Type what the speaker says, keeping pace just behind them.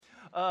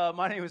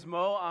My name is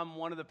Mo. I'm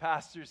one of the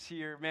pastors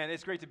here. Man,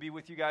 it's great to be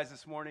with you guys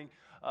this morning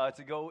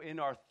to go in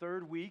our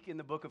third week in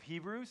the book of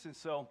Hebrews. And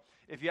so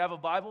if you have a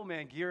Bible,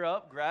 man, gear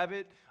up, grab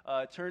it,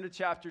 turn to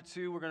chapter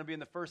 2. We're going to be in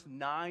the first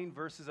 9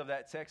 verses of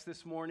that text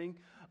this morning.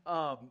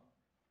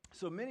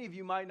 So many of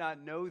you might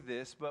not know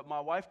this, but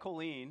my wife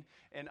Colleen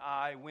and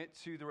I went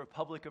to the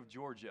Republic of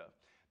Georgia.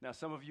 Now,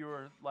 some of you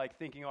are like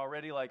thinking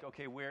already, like,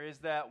 okay, where is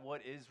that?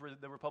 What is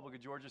the Republic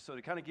of Georgia? So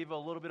to kind of give a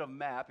little bit of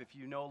map, if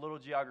you know a little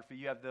geography,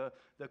 you have the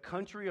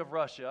country of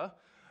Russia,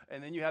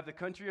 and then you have the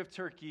country of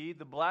Turkey,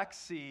 the Black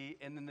Sea,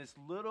 and then this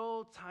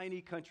little tiny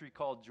country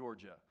called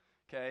Georgia.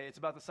 Okay, it's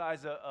about the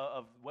size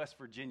of West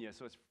Virginia,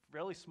 so it's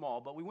fairly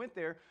small. But we went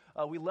there.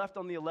 We left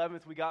on the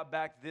 11th. We got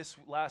back this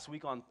last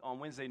week on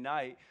Wednesday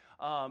night.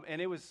 And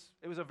it was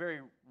a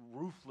very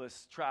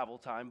ruthless travel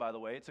time, by the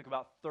way. It took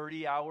about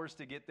 30 hours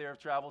to get there of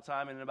travel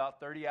time and then about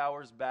 30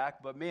 hours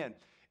back. But man,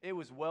 it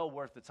was well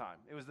worth the time.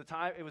 It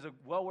was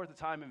well worth the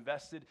time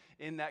invested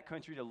in that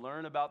country to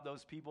learn about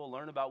those people,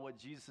 learn about what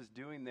Jesus is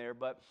doing there.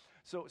 But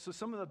so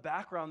some of the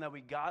background that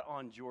we got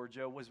on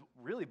Georgia was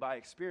really by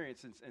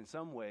experience in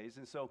some ways.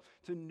 And so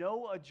to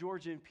know a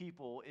Georgian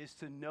people is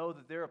to know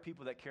that there are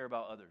people that care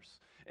about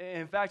others.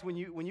 In fact, when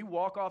you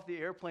walk off the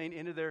airplane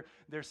into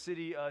their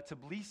city,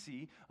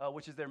 Tbilisi,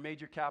 which is their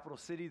major capital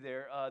city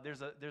there,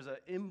 there's an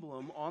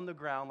emblem on the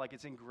ground, like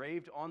it's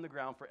engraved on the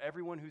ground for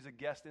everyone who's a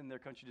guest in their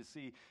country to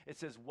see. It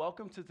says,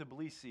 "Welcome to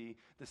Tbilisi,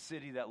 the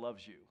city that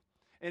loves you."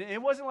 And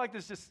it wasn't like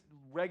this just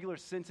regular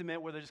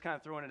sentiment where they're just kind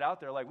of throwing it out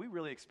there. Like, we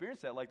really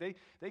experienced that. Like,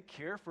 they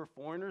care for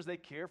foreigners. They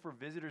care for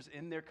visitors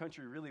in their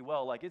country really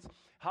well. Like,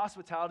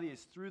 hospitality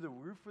is through the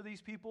roof for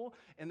these people.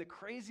 And the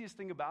craziest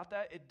thing about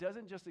that, it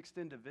doesn't just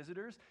extend to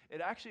visitors.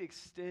 It actually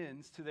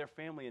extends to their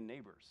family and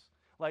neighbors.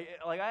 Like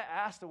I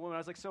asked a woman, I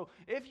was like, so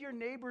if your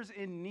neighbor's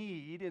in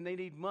need and they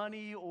need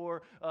money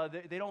or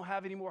they don't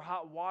have any more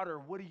hot water,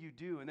 what do you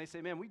do? And they say,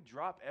 man, we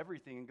drop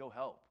everything and go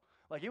help.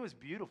 Like, it was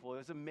beautiful. It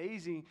was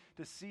amazing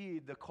to see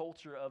the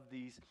culture of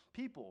these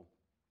people.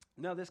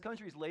 Now, this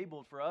country is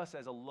labeled for us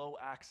as a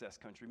low-access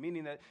country,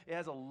 meaning that it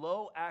has a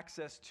low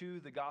access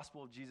to the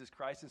gospel of Jesus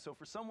Christ. And so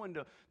for someone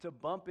to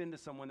bump into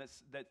someone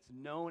that's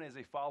known as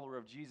a follower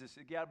of Jesus,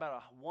 you got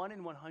about a 1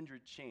 in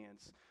 100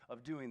 chance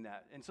of doing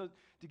that. And so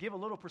to give a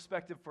little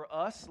perspective for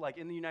us, like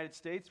in the United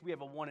States, we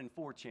have a 1 in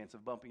 4 chance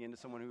of bumping into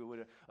someone who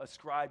would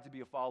ascribe to be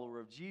a follower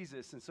of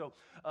Jesus. And so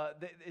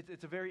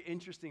it's a very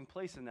interesting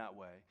place in that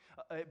way.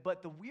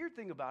 But the weird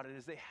thing about it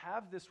is they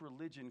have this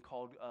religion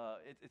called,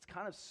 it's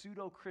kind of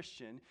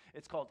pseudo-Christian.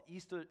 It's called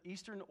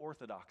Eastern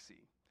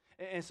Orthodoxy.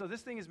 And so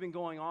this thing has been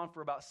going on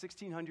for about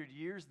 1,600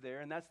 years there,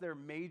 and that's their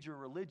major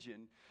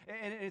religion.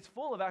 And it's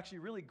full of actually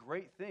really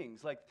great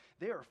things. Like,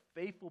 they are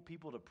faithful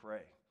people to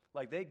pray.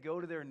 Like, they go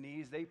to their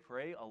knees, they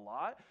pray a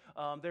lot.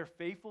 They're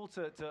faithful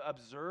to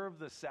observe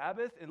the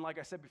Sabbath. And like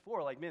I said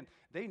before, like, man,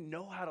 they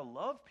know how to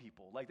love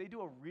people. Like, they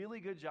do a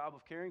really good job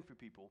of caring for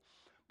people.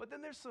 But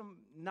then there's some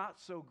not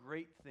so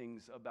great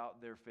things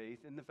about their faith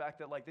in the fact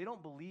that, like, they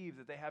don't believe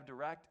that they have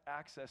direct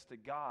access to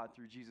God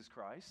through Jesus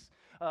Christ.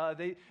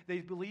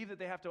 They believe that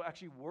they have to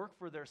actually work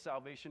for their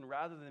salvation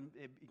rather than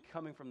it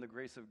coming from the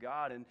grace of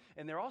God. And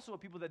they're also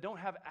people that don't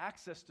have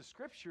access to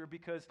Scripture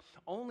because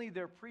only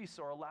their priests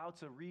are allowed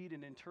to read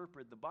and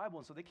interpret the Bible.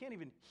 And so they can't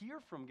even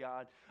hear from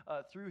God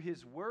through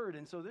His Word.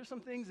 And so there's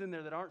some things in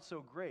there that aren't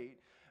so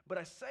great. But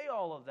I say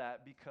all of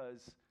that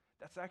because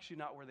that's actually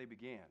not where they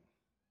began.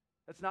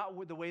 That's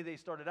not the way they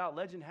started out.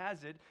 Legend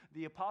has it,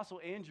 the Apostle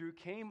Andrew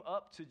came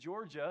up to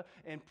Georgia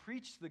and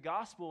preached the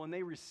gospel, and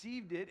they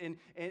received it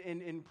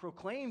and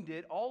proclaimed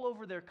it all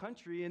over their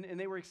country, and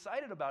they were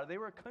excited about it. They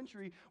were a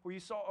country where you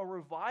saw a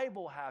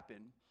revival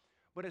happen.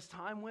 But as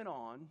time went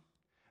on,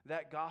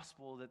 that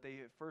gospel that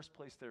they at first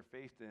placed their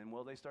faith in,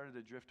 well, they started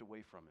to drift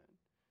away from it.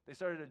 They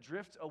started to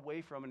drift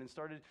away from it and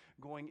started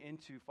going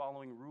into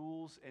following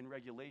rules and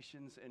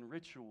regulations and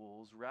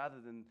rituals rather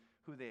than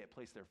who they had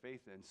placed their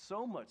faith in.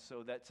 So much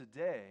so that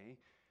today,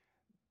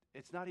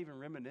 it's not even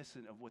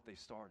reminiscent of what they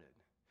started.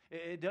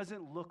 It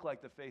doesn't look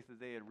like the faith that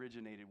they had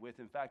originated with.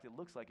 In fact, it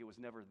looks like it was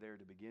never there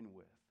to begin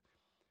with.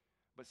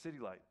 But City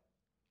Light,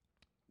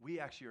 we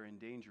actually are in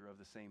danger of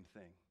the same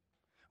thing.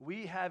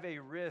 We have a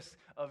risk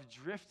of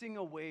drifting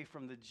away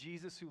from the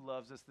Jesus who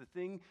loves us,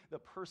 the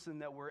person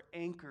that we're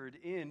anchored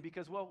in,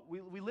 because, well,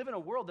 we live in a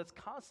world that's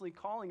constantly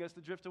calling us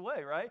to drift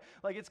away, right?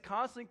 Like, it's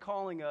constantly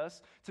calling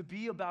us to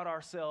be about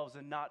ourselves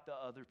and not the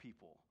other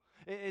people.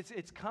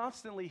 It's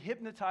constantly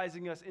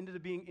hypnotizing us into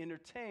being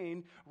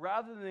entertained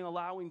rather than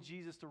allowing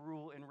Jesus to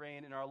rule and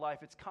reign in our life.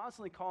 It's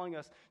constantly calling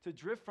us to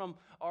drift from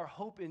our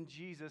hope in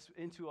Jesus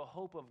into a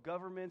hope of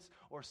governments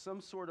or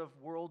some sort of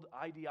world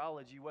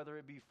ideology, whether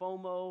it be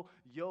FOMO,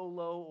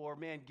 YOLO, or,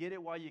 man, get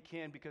it while you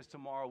can because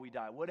tomorrow we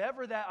die.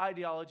 Whatever that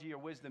ideology or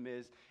wisdom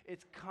is,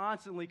 it's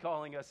constantly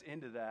calling us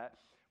into that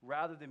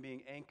rather than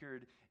being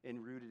anchored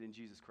and rooted in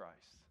Jesus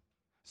Christ.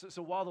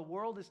 So while the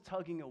world is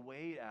tugging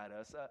away at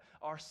us,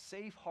 our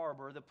safe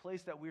harbor, the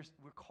place that we're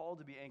called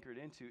to be anchored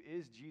into,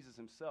 is Jesus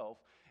himself.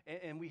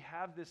 And we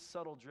have this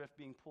subtle drift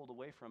being pulled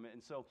away from it.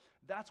 And so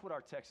that's what our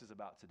text is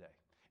about today.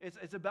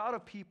 It's about a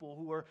people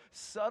who are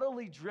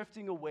subtly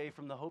drifting away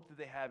from the hope that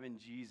they have in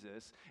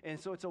Jesus. And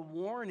so it's a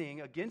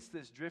warning against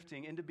this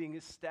drifting into being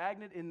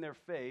stagnant in their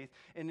faith.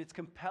 And it's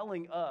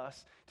compelling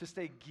us to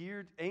stay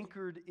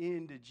anchored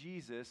into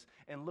Jesus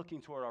and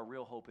looking toward our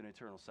real hope and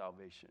eternal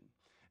salvation.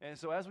 And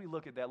so as we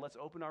look at that, let's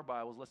open our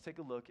Bibles. Let's take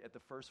a look at the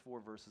first 4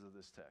 verses of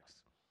this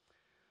text.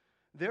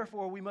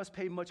 Therefore, we must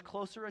pay much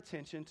closer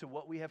attention to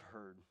what we have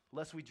heard,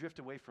 lest we drift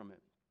away from it.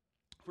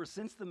 For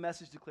since the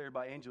message declared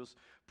by angels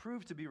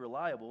proved to be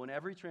reliable, and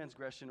every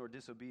transgression or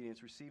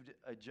disobedience received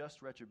a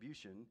just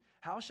retribution,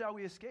 how shall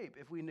we escape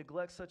if we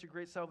neglect such a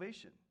great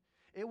salvation?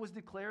 It was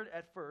declared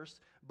at first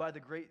by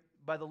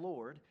the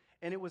Lord,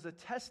 and it was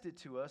attested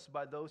to us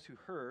by those who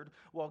heard,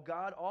 while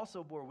God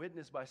also bore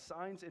witness by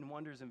signs and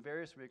wonders and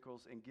various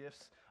miracles and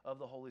gifts of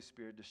the Holy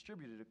Spirit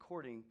distributed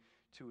according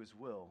to his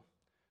will.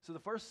 So the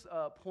first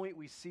point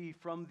we see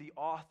from the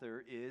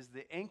author is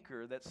the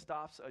anchor that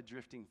stops a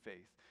drifting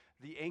faith.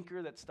 The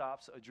anchor that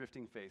stops a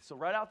drifting faith. So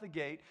right out the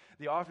gate,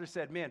 the author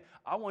said, man,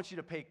 I want you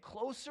to pay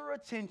closer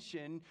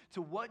attention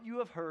to what you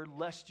have heard,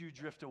 lest you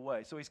drift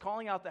away. So he's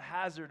calling out the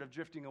hazard of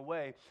drifting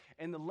away.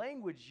 And the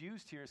language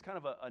used here is kind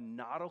of a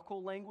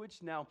nautical language.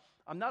 Now,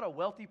 I'm not a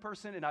wealthy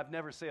person, and I've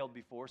never sailed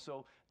before,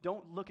 so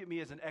don't look at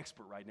me as an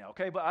expert right now,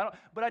 okay? But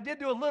I did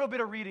do a little bit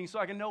of reading so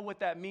I can know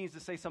what that means to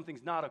say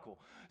something's nautical.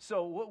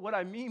 So what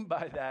I mean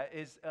by that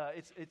is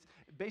it's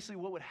basically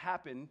what would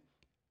happen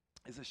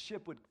is a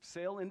ship would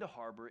sail into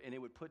harbor and it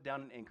would put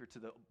down an anchor to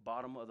the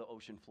bottom of the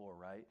ocean floor,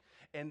 right?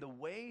 And the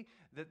way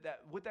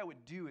what that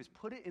would do is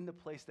put it in the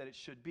place that it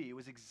should be. It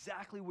was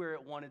exactly where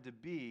it wanted to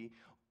be,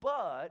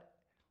 but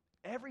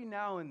every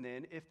now and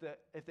then, if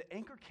the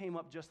anchor came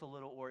up just a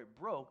little or it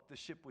broke, the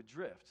ship would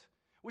drift.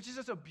 Which is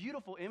just a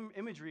beautiful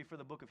imagery for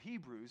the book of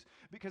Hebrews,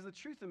 because the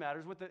truth of the matter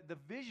is what the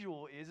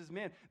visual is,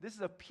 man, this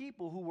is a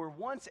people who were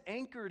once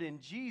anchored in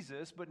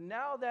Jesus, but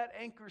now that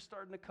anchor is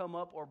starting to come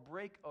up or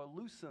break or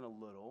loosen a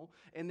little,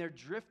 and they're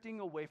drifting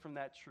away from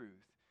that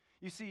truth.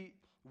 You see,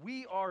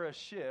 we are a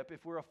ship,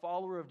 if we're a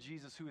follower of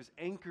Jesus, who is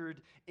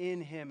anchored in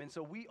him, and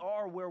so we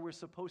are where we're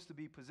supposed to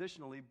be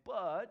positionally,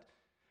 but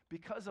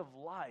because of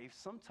life,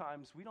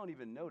 sometimes we don't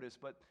even notice,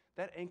 but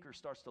that anchor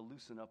starts to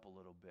loosen up a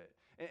little bit.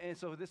 And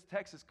so this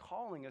text is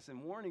calling us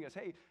and warning us,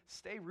 hey,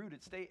 stay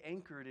rooted, stay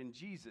anchored in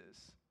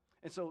Jesus.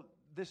 And so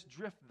this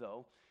drift,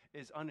 though,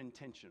 is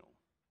unintentional.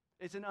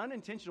 It's an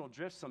unintentional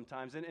drift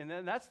sometimes, and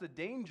then that's the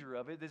danger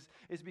of it,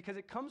 is because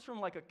it comes from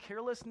like a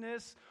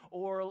carelessness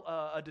or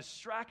a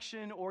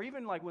distraction, or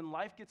even like when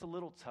life gets a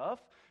little tough,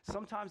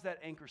 sometimes that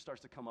anchor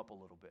starts to come up a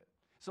little bit.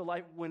 So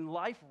like when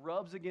life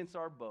rubs against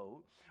our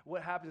boat,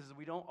 what happens is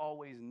we don't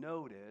always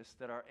notice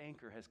that our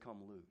anchor has come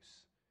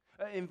loose.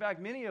 In fact,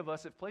 many of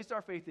us have placed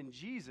our faith in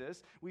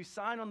Jesus. We've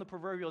signed on the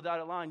proverbial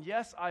dotted line,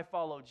 yes, I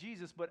follow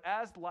Jesus, but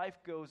as life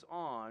goes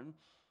on,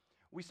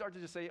 we start to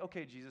just say,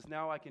 okay, Jesus,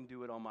 now I can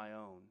do it on my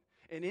own.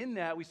 And in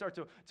that, we start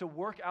to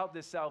work out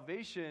this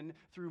salvation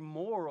through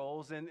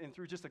morals and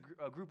through just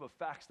a group of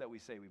facts that we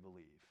say we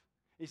believe.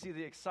 You see,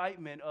 the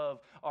excitement of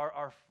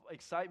our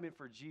excitement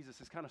for Jesus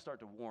has kind of started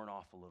to worn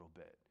off a little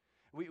bit.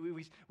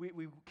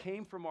 We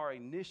came from our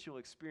initial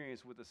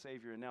experience with the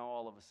Savior, and now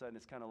all of a sudden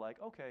it's kind of like,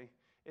 okay,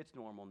 it's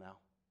normal now,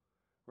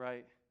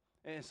 right?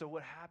 And so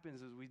what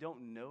happens is we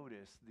don't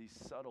notice these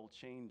subtle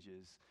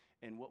changes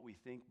in what we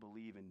think,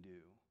 believe, and do.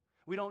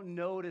 We don't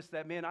notice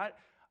that, man, I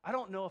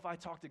don't know if I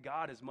talk to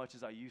God as much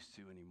as I used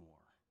to anymore.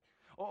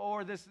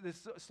 Or this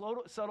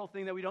subtle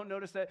thing that we don't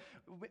notice that,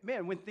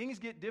 man, when things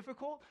get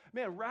difficult,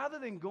 man, rather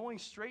than going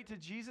straight to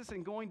Jesus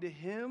and going to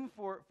him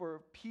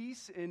for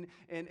peace and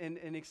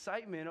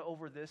excitement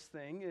over this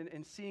thing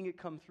and seeing it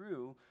come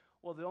through,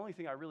 well, the only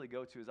thing I really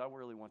go to is I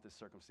really want this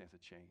circumstance to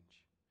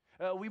change.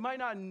 We might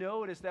not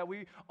notice that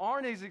we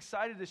aren't as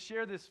excited to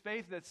share this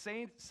faith that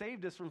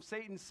saved us from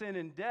Satan's sin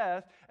and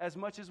death as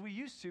much as we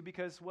used to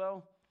because,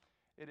 well,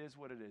 it is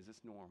what it is.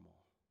 It's normal.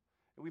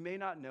 We may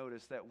not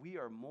notice that we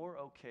are more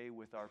okay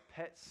with our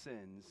pet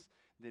sins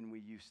than we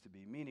used to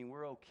be, meaning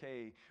we're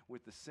okay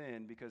with the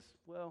sin because,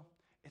 well,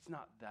 it's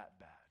not that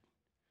bad.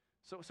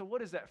 So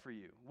what is that for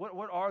you?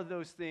 What are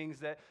those things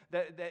that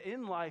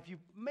in life you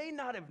may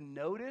not have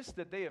noticed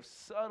that they have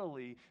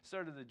subtly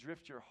started to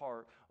drift your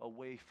heart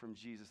away from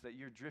Jesus, that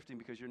you're drifting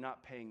because you're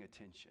not paying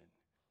attention?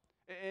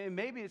 And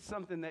maybe it's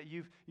something that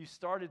you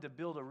started to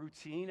build a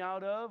routine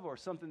out of, or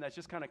something that's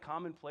just kind of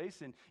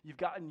commonplace and you've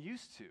gotten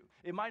used to.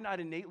 It might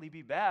not innately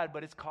be bad,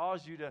 but it's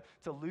caused you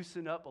to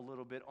loosen up a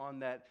little bit on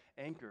that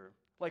anchor.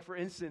 Like, for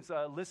instance,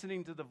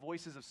 listening to the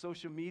voices of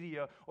social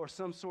media or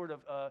some sort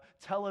of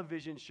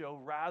television show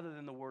rather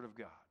than the Word of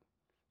God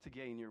to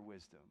gain your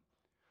wisdom.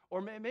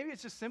 Or maybe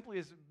it's just simply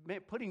as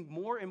putting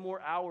more and more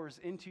hours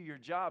into your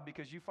job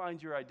because you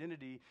find your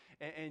identity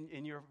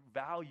and your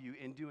value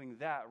in doing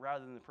that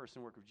rather than the person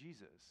and work of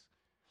Jesus.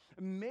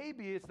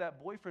 Maybe it's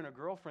that boyfriend or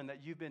girlfriend that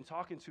you've been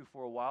talking to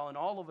for a while, and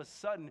all of a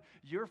sudden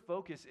your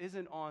focus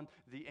isn't on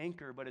the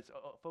anchor, but it's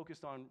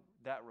focused on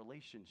that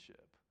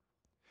relationship.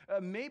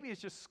 Maybe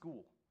it's just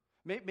school.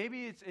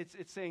 Maybe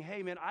it's saying,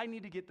 hey, man, I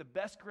need to get the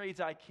best grades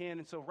I can,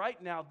 and so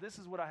right now, this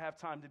is what I have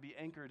time to be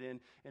anchored in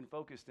and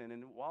focused in,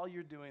 and while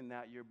you're doing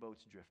that, your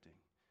boat's drifting.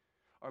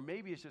 Or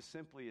maybe it's just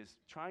simply is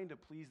trying to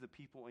please the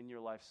people in your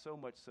life so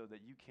much so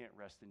that you can't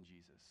rest in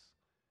Jesus.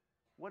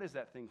 What is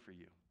that thing for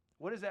you?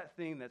 What is that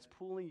thing that's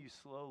pulling you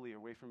slowly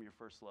away from your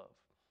first love?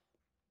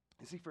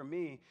 And see, for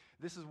me,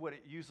 this is what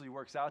it usually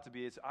works out to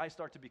be. Is I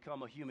start to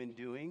become a human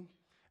doing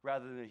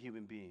rather than a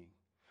human being.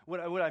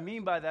 What I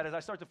mean by that is I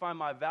start to find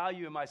my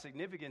value and my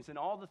significance in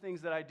all the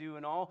things that I do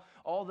and all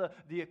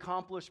the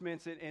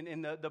accomplishments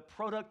and the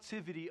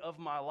productivity of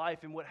my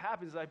life. And what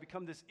happens is I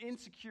become this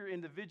insecure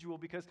individual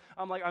because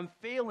I'm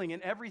failing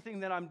in everything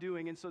that I'm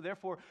doing. And so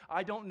therefore,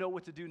 I don't know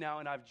what to do now,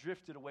 and I've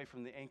drifted away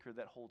from the anchor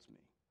that holds me.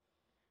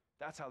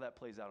 That's how that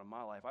plays out in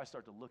my life. I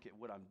start to look at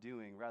what I'm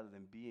doing rather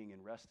than being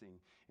and resting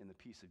in the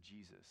peace of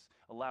Jesus,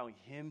 allowing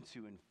him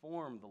to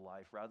inform the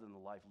life rather than the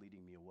life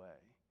leading me away.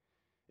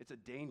 It's a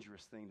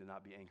dangerous thing to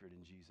not be anchored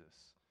in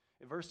Jesus.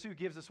 And verse 2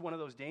 gives us one of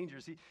those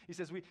dangers. He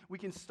says we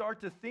can start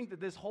to think that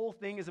this whole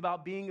thing is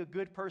about being a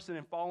good person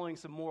and following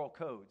some moral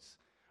codes,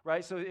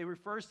 right? So it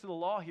refers to the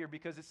law here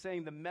because it's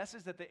saying the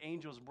message that the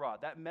angels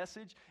brought. That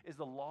message is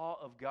the law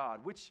of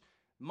God, which,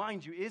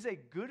 mind you, is a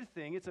good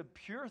thing. It's a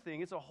pure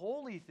thing. It's a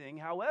holy thing.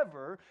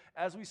 However,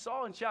 as we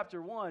saw in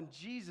chapter 1,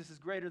 Jesus is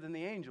greater than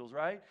the angels,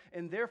 right?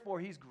 And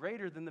therefore, he's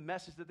greater than the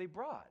message that they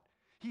brought.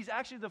 He's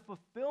actually the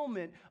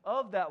fulfillment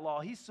of that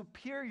law. He's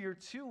superior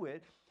to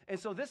it. And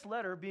so this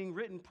letter being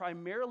written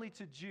primarily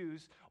to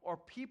Jews or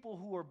people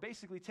who are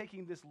basically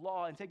taking this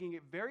law and taking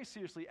it very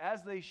seriously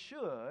as they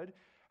should.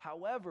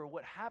 However,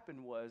 what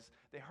happened was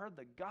they heard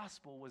the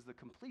gospel was the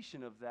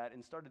completion of that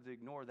and started to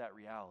ignore that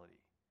reality.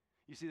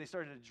 You see, they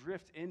started to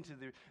drift into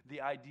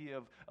the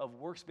idea of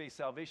works-based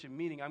salvation,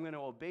 meaning I'm going to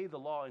obey the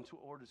law in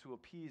order to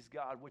appease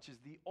God, which is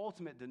the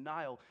ultimate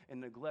denial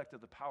and neglect of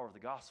the power of the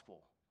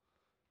gospel.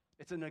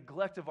 It's a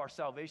neglect of our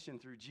salvation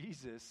through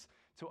Jesus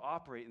to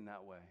operate in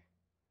that way.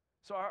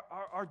 So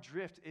our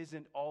drift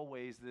isn't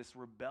always this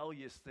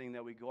rebellious thing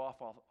that we go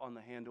off on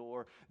the handle,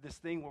 or this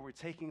thing where we're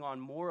taking on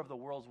more of the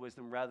world's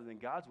wisdom rather than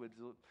God's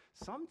wisdom.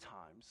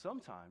 Sometimes,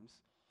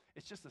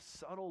 it's just a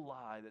subtle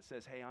lie that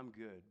says, hey, I'm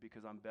good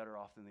because I'm better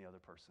off than the other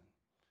person.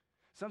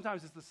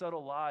 Sometimes it's the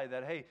subtle lie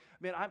that, hey,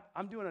 man,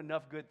 I'm doing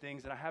enough good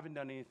things and I haven't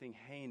done anything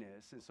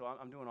heinous, and so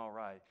I'm doing all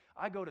right.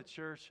 I go to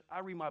church, I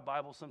read my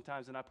Bible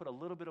sometimes, and I put a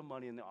little bit of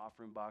money in the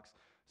offering box,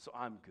 so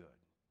I'm good.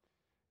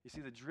 You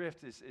see, the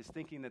drift is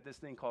thinking that this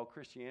thing called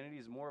Christianity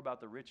is more about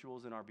the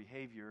rituals and our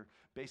behavior,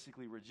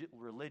 basically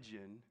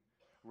religion,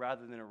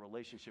 rather than a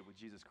relationship with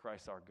Jesus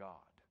Christ, our God.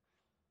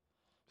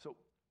 So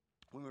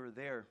when we were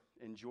there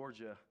in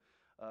Georgia,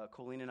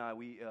 Colleen and I,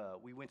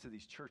 we went to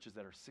these churches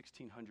that are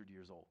 1,600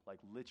 years old, like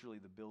literally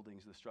the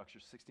buildings, the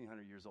structures,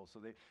 1,600 years old. So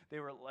they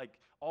were like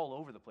all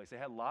over the place. They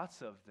had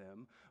lots of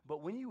them,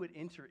 but when you would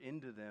enter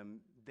into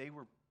them, they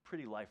were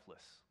pretty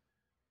lifeless.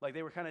 Like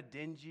they were kind of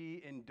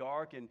dingy and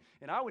dark, and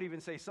I would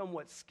even say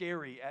somewhat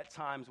scary at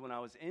times when I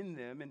was in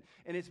them.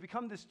 And it's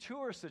become this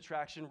tourist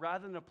attraction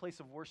rather than a place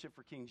of worship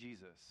for King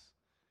Jesus.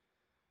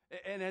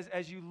 And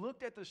as you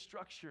looked at the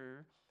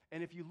structure,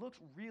 and if you looked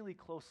really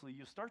closely,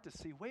 you'll start to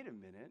see, wait a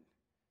minute,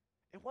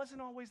 it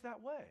wasn't always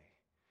that way.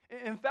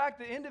 In fact,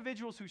 the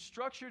individuals who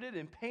structured it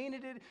and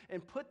painted it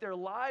and put their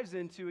lives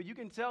into it, you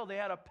can tell they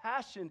had a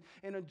passion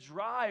and a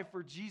drive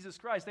for Jesus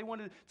Christ. They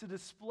wanted to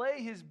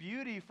display his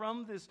beauty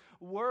from this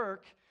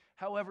work.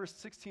 However,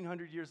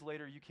 1,600 years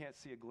later, you can't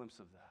see a glimpse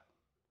of that.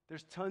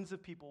 There's tons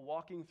of people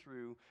walking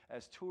through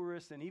as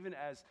tourists and even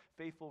as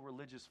faithful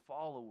religious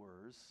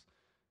followers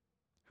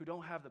who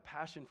don't have the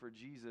passion for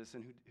Jesus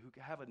and who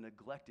have a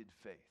neglected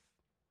faith.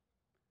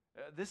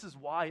 This is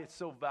why it's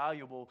so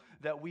valuable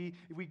that we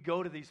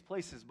go to these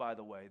places, by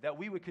the way, that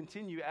we would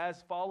continue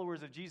as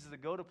followers of Jesus to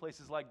go to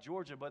places like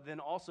Georgia, but then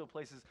also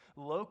places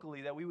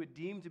locally that we would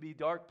deem to be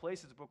dark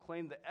places to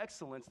proclaim the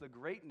excellence, the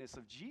greatness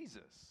of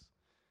Jesus.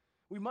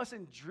 We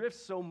mustn't drift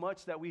so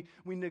much that we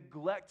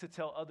neglect to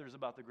tell others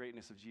about the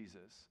greatness of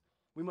Jesus.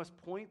 We must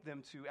point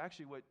them to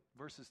actually what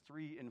verses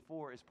 3 and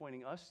 4 is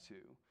pointing us to.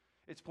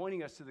 It's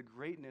pointing us to the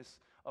greatness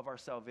of our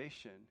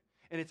salvation.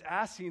 And it's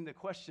asking the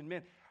question,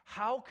 man,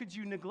 how could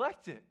you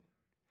neglect it?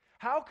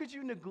 How could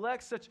you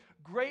neglect such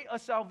great a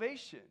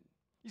salvation?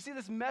 You see,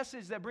 this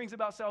message that brings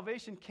about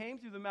salvation came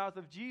through the mouth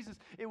of Jesus.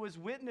 It was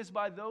witnessed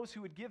by those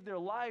who would give their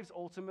lives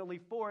ultimately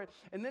for it.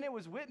 And then it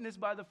was witnessed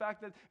by the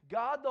fact that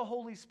God the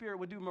Holy Spirit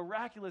would do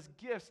miraculous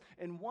gifts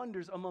and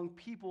wonders among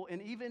people,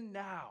 and even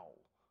now.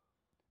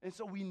 And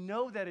so we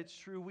know that it's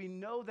true. We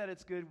know that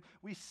it's good.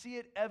 We see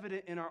it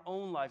evident in our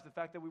own lives. The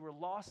fact that we were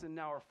lost and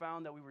now are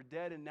found, that we were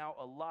dead and now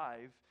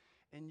alive.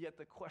 And yet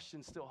the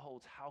question still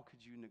holds, how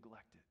could you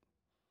neglect it?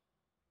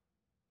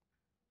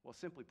 Well,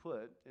 simply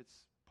put, it's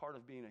part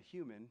of being a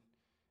human.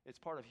 It's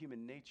part of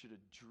human nature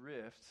to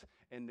drift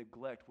and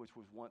neglect which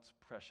was once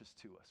precious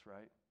to us,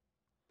 right?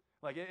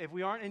 Like if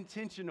we aren't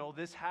intentional,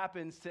 this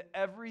happens to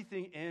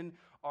everything in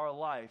our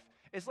life.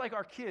 It's like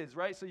our kids,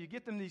 right? So you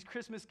get them these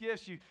Christmas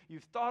gifts,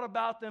 you've thought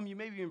about them, you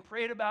maybe even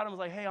prayed about them. It's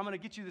like, hey, I'm going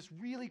to get you this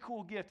really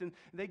cool gift. And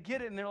they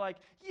get it, and they're like,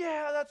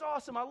 yeah, that's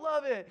awesome, I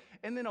love it.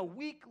 And then a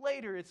week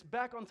later, it's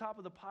back on top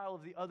of the pile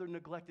of the other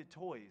neglected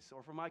toys.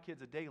 Or for my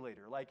kids, a day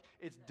later. Like,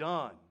 it's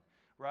done,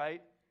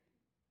 right?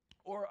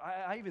 Or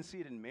I even see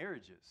it in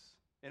marriages.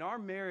 In our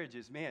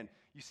marriages, man,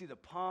 you see the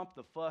pomp,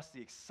 the fuss,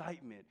 the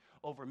excitement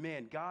over,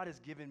 man, God has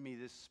given me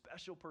this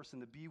special person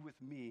to be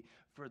with me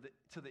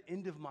to the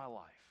end of my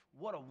life.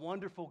 What a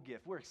wonderful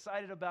gift. We're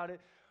excited about it.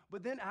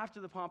 But then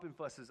after the pomp and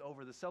fuss is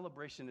over, the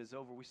celebration is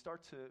over,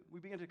 we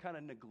begin to kind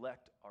of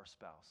neglect our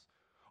spouse.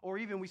 Or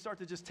even we start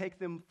to just take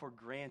them for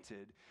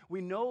granted.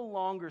 We no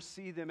longer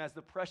see them as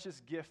the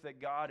precious gift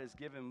that God has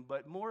given,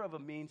 but more of a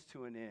means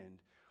to an end.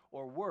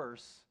 Or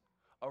worse,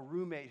 a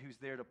roommate who's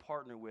there to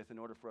partner with in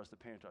order for us to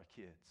parent our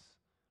kids.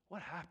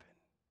 What happened?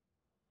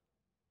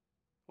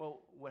 Well,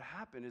 what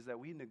happened is that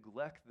we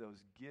neglect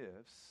those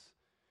gifts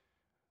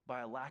by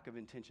a lack of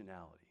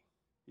intentionality.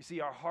 You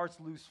see, our hearts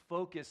lose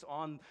focus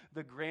on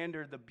the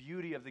grandeur, the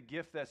beauty of the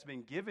gift that's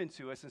been given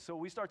to us, and so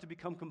we start to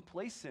become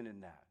complacent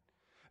in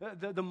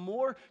that. The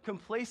more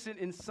complacent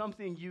in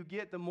something you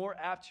get, the more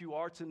apt you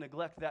are to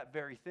neglect that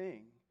very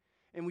thing.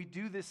 And we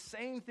do this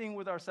same thing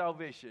with our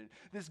salvation.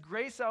 This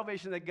great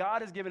salvation that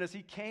God has given us.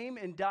 He came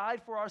and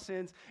died for our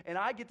sins, and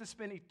I get to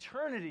spend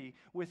eternity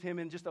with him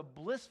in just a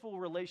blissful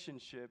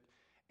relationship.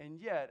 And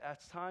yet,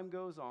 as time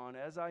goes on,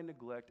 as I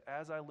neglect,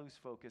 as I lose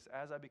focus,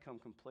 as I become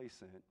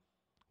complacent,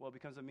 well, it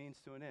becomes a means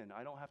to an end.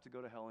 I don't have to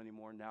go to hell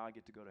anymore. Now I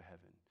get to go to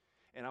heaven.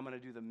 And I'm going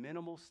to do the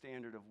minimal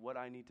standard of what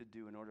I need to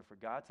do in order for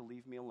God to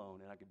leave me alone,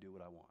 and I can do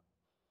what I want,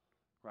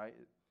 right?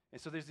 And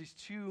so there's these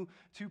two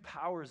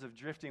powers of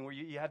drifting where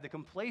you have the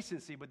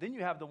complacency, but then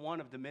you have the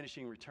one of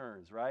diminishing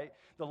returns, right?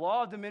 The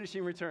law of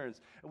diminishing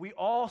returns. We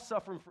all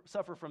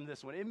suffer from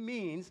this one. It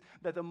means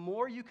that the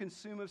more you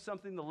consume of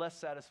something, the less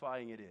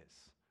satisfying it is,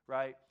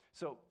 right?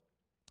 So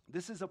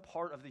this is a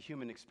part of the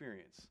human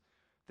experience.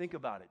 Think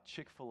about it,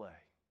 Chick-fil-A.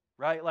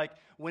 Right? Like,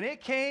 when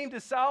it came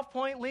to South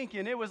Point,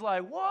 Lincoln, it was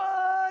like,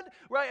 what?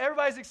 Right?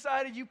 Everybody's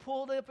excited. You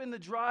pulled up in the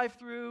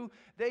drive-thru.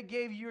 They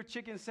gave you your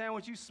chicken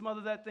sandwich. You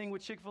smothered that thing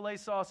with Chick-fil-A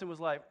sauce and was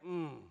like,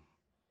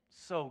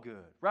 so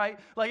good. Right?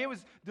 Like, it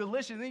was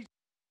delicious. And then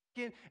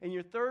you and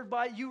your third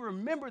bite, you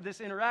remember this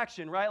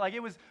interaction, right? Like,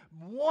 it was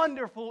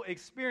wonderful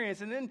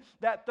experience. And then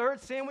that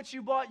third sandwich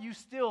you bought, you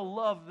still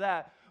love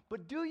that.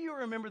 But do you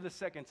remember the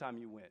second time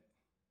you went?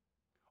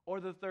 Or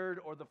the third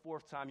or the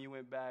fourth time you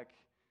went back?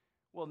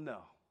 Well, no.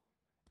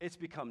 It's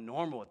become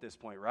normal at this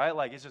point, right?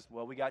 Like, it's just,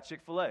 well, we got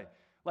Chick-fil-A.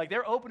 Like,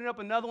 they're opening up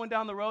another one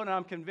down the road, and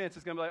I'm convinced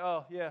it's going to be like,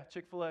 oh, yeah,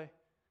 Chick-fil-A.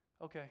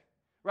 Okay.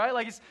 Right?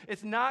 Like,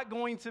 it's not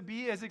going to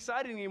be as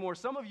exciting anymore.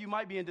 Some of you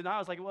might be in denial.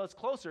 It's like, well, it's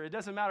closer. It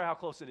doesn't matter how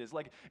close it is.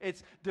 Like,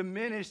 it's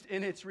diminished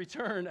in its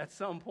return at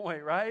some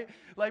point, right?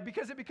 Like,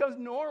 because it becomes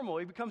normal.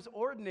 It becomes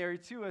ordinary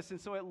to us,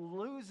 and so it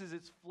loses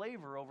its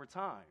flavor over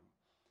time.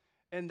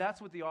 And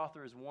that's what the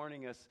author is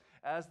warning us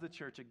as the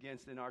church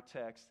against in our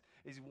text.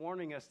 He's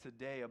warning us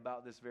today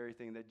about this very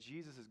thing, that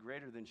Jesus is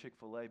greater than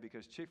Chick-fil-A,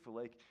 because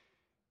Chick-fil-A,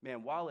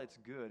 man, while it's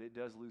good, it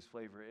does lose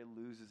flavor. It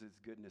loses its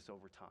goodness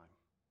over time.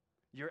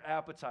 Your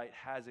appetite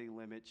has a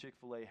limit.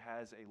 Chick-fil-A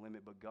has a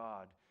limit, but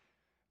God,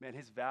 man,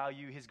 his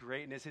value, his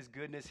greatness, his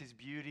goodness, his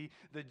beauty,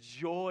 the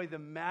joy, the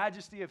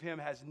majesty of him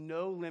has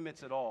no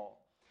limits at all.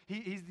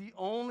 He's the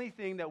only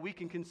thing that we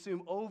can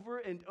consume over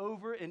and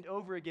over and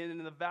over again,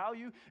 and the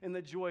value and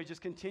the joy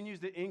just continues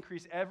to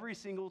increase every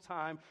single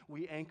time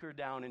we anchor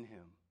down in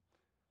him.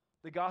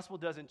 The gospel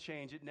doesn't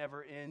change. It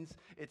never ends.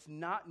 It's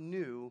not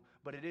new,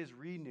 but it is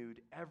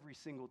renewed every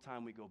single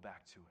time we go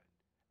back to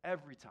it.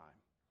 Every time.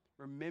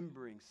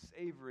 Remembering,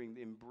 savoring,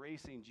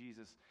 embracing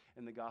Jesus,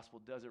 and the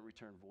gospel doesn't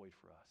return void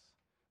for us.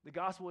 The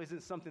gospel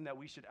isn't something that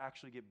we should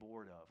actually get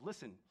bored of.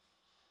 Listen,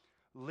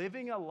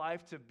 living a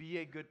life to be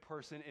a good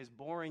person is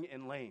boring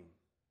and lame.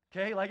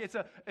 Okay? Like, it's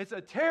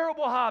a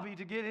terrible hobby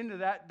to get into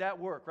that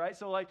work, right?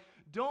 So, like,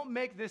 don't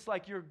make this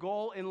like your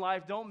goal in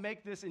life. Don't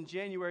make this in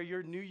January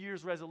your New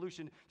Year's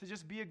resolution to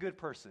just be a good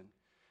person.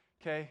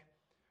 Okay?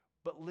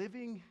 But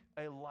living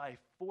a life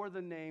for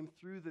the name,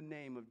 through the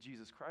name of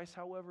Jesus Christ,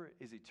 however,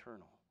 is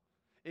eternal.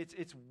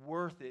 It's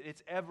worth it.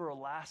 It's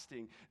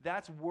everlasting.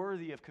 That's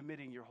worthy of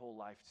committing your whole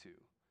life to.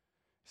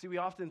 See, we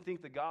often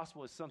think the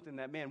gospel is something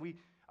that, man,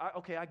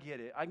 I get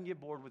it. I can get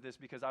bored with this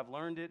because I've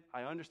learned it.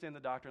 I understand the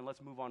doctrine.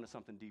 Let's move on to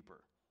something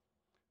deeper.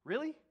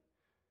 Really?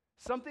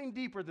 Something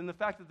deeper than the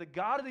fact that the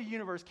God of the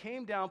universe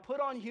came down, put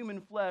on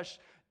human flesh,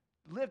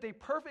 lived a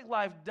perfect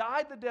life,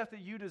 died the death that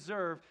you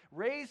deserve,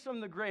 raised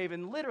from the grave,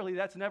 and literally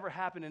that's never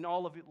happened in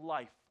all of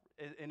life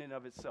in and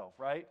of itself,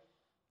 right?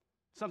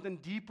 Something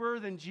deeper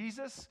than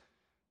Jesus?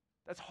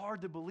 That's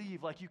hard to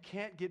believe. Like, you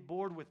can't get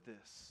bored with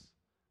this.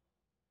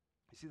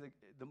 You see,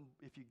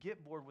 if you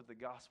get bored with the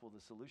gospel,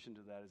 the solution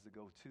to that is to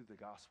go to the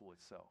gospel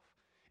itself.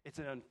 It's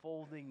an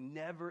unfolding,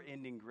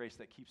 never-ending grace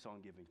that keeps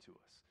on giving to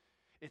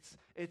us.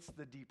 It's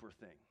the deeper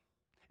thing.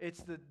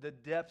 It's the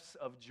depths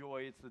of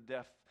joy. It's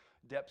the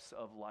depths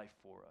of life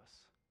for us.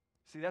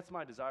 See, that's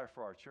my desire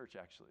for our church,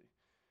 actually.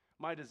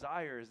 My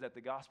desire is that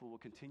the gospel will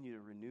continue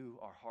to renew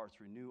our hearts,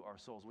 renew our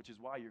souls, which is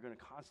why you're going to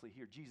constantly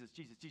hear Jesus,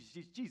 Jesus, Jesus,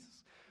 Jesus,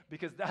 Jesus,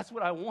 because that's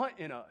what I want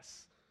in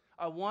us.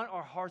 I want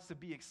our hearts to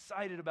be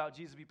excited about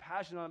Jesus, be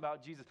passionate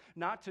about Jesus,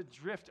 not to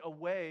drift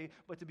away,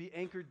 but to be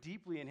anchored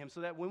deeply in him, so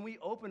that when we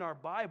open our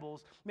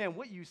Bibles, man,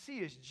 what you see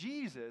is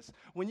Jesus.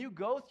 When you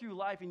go through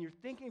life and you're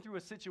thinking through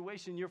a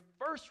situation, your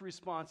first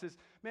response is,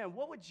 man,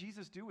 what would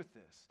Jesus do with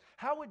this?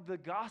 How would the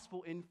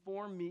gospel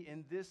inform me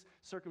in this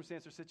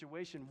circumstance or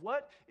situation?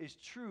 What is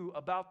true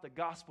about the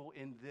gospel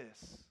in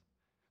this?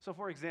 So,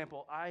 for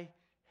example, I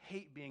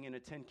hate being in a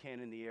tin can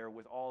in the air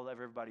with all of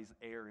everybody's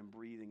air and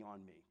breathing on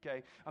me,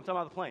 okay? I'm talking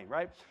about the plane,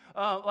 right?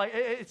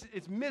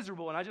 It's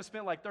miserable, and I just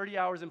spent like 30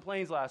 hours in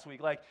planes last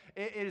week. Like,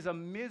 it is a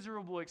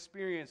miserable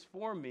experience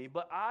for me,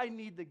 but I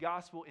need the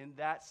gospel in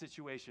that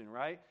situation,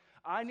 right?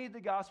 I need the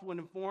gospel to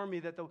inform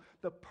me that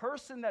the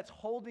person that's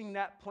holding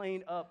that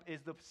plane up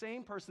is the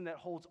same person that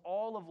holds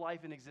all of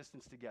life and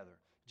existence together,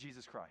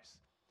 Jesus Christ.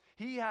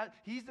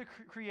 He's the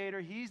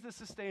creator. He's the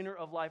sustainer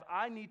of life.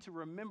 I need to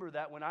remember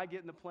that when I get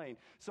in the plane.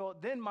 So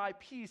then my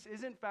peace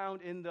isn't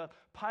found in the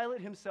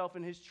pilot himself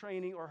and his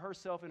training, or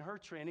herself and her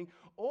training,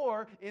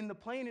 or in the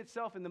plane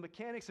itself and the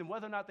mechanics and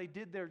whether or not they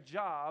did their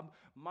job.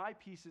 My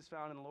peace is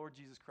found in the Lord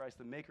Jesus Christ,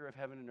 the maker of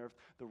heaven and earth,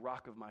 the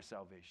rock of my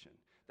salvation.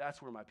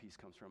 That's where my peace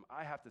comes from.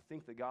 I have to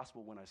think the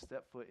gospel when I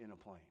step foot in a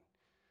plane.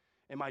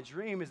 And my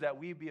dream is that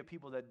we be a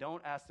people that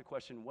don't ask the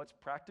question, what's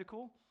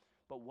practical,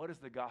 but what does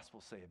the gospel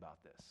say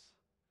about this?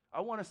 I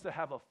want us to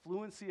have a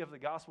fluency of the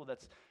gospel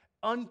that's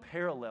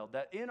unparalleled,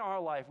 that in our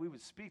life we would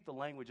speak the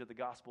language of the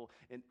gospel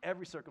in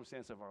every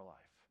circumstance of our life.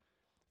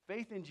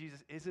 Faith in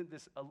Jesus isn't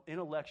this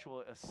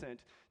intellectual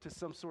assent to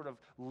some sort of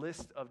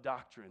list of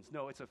doctrines.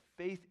 No, it's a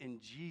faith in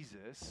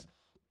Jesus,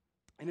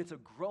 and it's a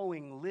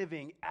growing,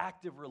 living,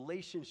 active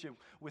relationship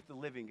with the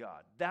living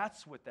God.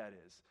 That's what that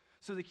is.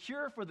 So the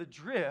cure for the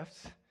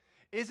drift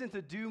isn't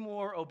to do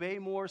more, obey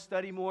more,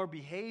 study more,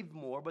 behave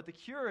more, but the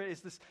cure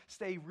is to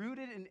stay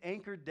rooted and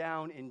anchored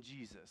down in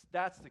Jesus.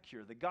 That's the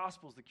cure. The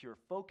gospel's the cure.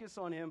 Focus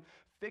on him.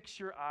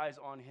 Fix your eyes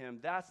on him.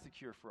 That's the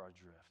cure for our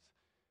drift.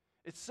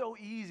 It's so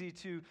easy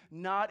to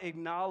not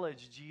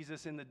acknowledge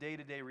Jesus in the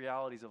day-to-day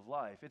realities of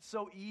life. It's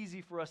so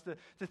easy for us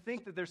to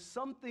think that there's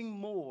something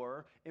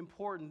more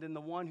important than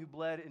the one who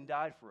bled and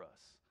died for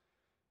us.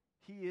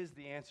 He is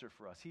the answer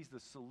for us. He's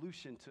the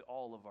solution to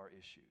all of our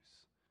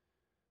issues.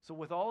 So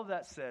with all of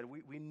that said,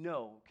 we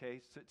know,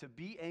 okay, so to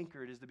be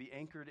anchored is to be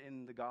anchored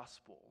in the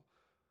gospel.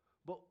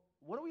 But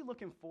what are we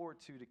looking forward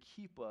to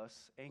keep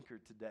us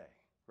anchored today,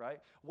 right?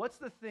 What's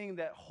the thing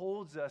that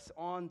holds us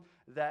on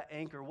that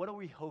anchor? What are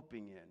we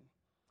hoping in?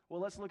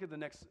 Well, let's look at the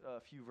next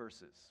few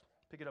verses.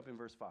 Pick it up in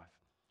verse 5.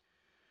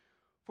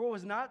 For it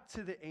was not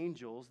to the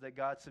angels that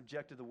God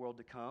subjected the world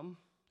to come,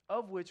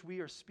 of which we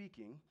are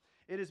speaking.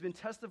 It has been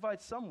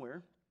testified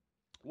somewhere,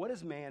 what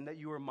is man that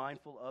you are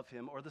mindful of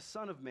him, or the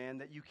son of man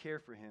that you care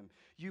for him?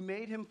 You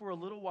made him for a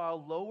little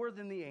while lower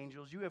than the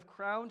angels. You have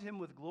crowned him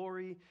with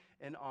glory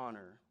and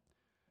honor.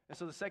 And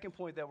so the second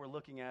point that we're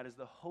looking at is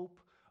the hope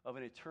of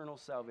an eternal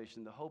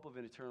salvation, the hope of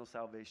an eternal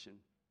salvation.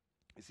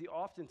 You see,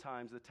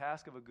 oftentimes the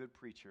task of a good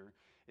preacher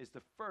is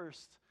to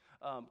first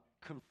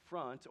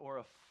confront or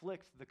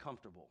afflict the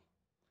comfortable.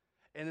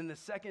 And then the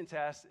second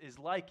task is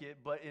like it,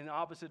 but in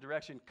opposite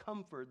direction,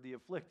 comfort the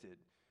afflicted.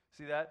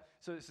 See that?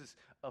 So this is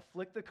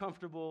afflict the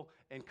comfortable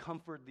and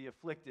comfort the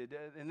afflicted.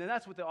 And then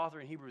that's what the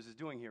author in Hebrews is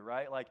doing here,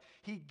 right? Like,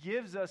 he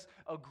gives us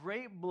a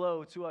great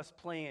blow to us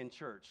playing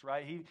church,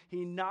 right?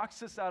 He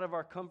knocks us out of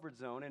our comfort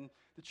zone. And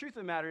the truth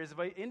of the matter is, if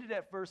I ended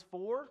at verse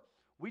 4,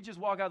 we just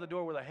walk out the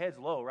door with our heads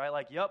low, right?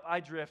 Like, yep, I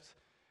drift.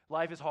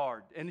 Life is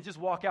hard. And just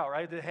walk out,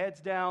 right? The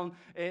head's down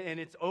and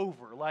it's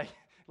over. Like,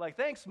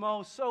 thanks,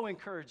 Mo. So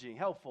encouraging,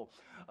 helpful.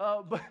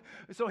 But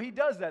so he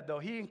does that, though.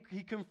 He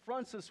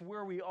confronts us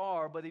where we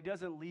are, but he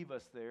doesn't leave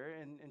us there.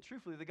 And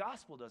truthfully, the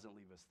gospel doesn't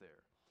leave us there.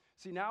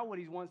 See, now what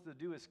he wants to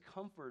do is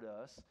comfort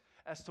us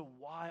as to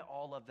why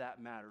all of that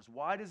matters.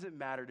 Why does it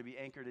matter to be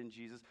anchored in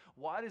Jesus?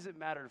 Why does it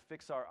matter to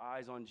fix our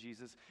eyes on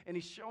Jesus? And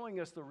he's showing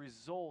us the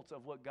results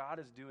of what God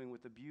is doing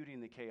with the beauty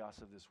and the chaos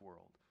of this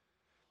world.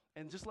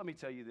 And just let me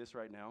tell you this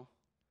right now.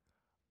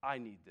 I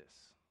need this.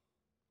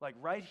 Like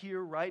right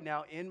here, right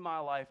now, in my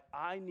life,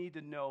 I need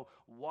to know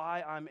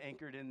why I'm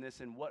anchored in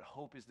this and what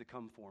hope is to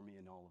come for me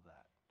in all of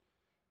that.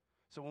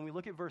 So when we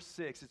look at verse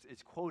 6,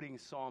 it's quoting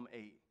Psalm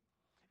 8.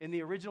 In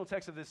the original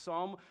text of this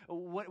psalm,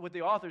 what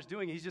the author's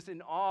doing, he's just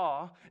in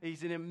awe,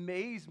 he's in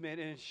amazement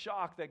and in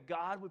shock that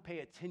God would pay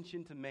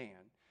attention to man,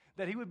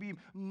 that he would be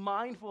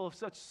mindful of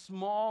such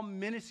small,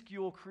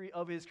 minuscule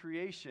of his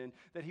creation,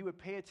 that he would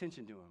pay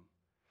attention to him,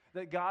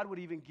 that God would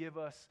even give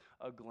us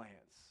a glance.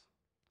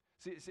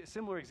 See, a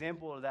similar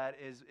example of that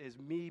is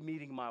me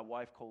meeting my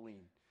wife,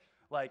 Colleen.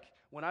 Like,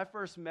 when I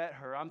first met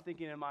her, I'm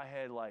thinking in my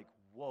head, like,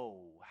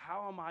 whoa,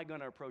 how am I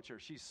going to approach her?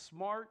 She's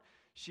smart,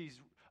 she's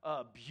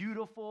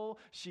beautiful,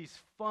 she's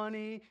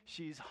funny,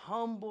 she's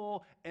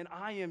humble, and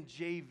I am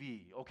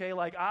JV, okay?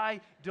 Like,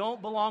 I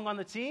don't belong on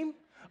the team.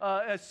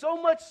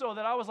 So much so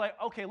that I was like,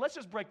 okay, let's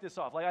just break this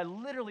off. Like, I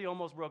literally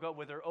almost broke up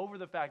with her over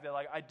the fact that,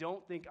 like, I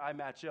don't think I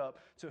match up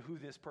to who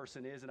this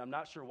person is, and I'm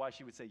not sure why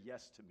she would say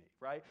yes to me,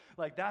 right?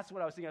 Like, that's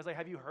what I was thinking. I was like,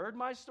 have you heard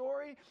my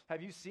story?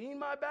 Have you seen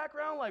my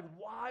background? Like,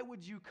 why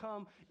would you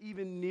come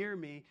even near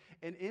me?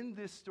 And in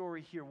this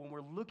story here, when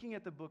we're looking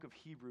at the book of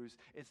Hebrews,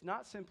 it's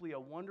not simply a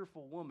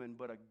wonderful woman,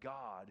 but a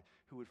God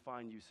who would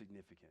find you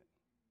significant.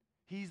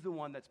 He's the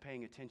one that's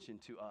paying attention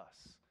to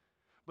us.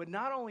 But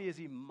not only is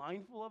he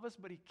mindful of us,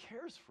 but he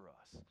cares for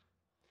us.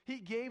 He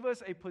gave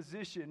us a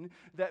position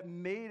that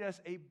made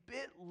us a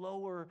bit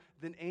lower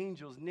than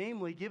angels,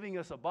 namely giving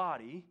us a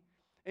body.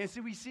 And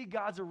so we see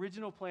God's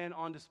original plan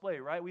on display,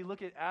 right? We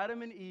look at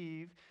Adam and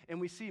Eve,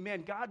 and we see,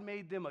 man, God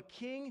made them a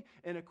king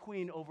and a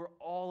queen over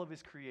all of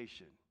his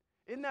creation.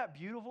 Isn't that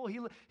beautiful?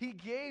 He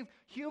gave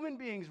human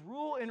beings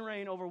rule and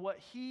reign over what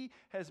he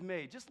has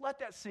made. Just let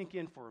that sink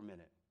in for a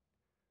minute.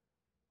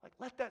 Like,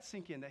 let that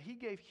sink in, that he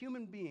gave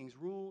human beings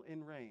rule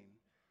and reign.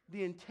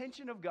 The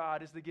intention of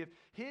God is to give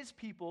his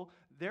people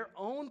their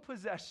own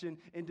possession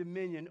and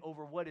dominion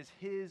over what is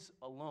his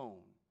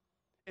alone.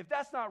 If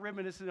that's not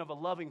reminiscent of a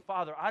loving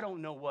father, I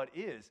don't know what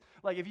is.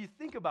 Like, if you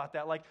think about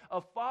that, like a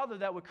father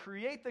that would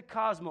create the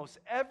cosmos,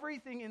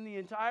 everything in the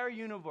entire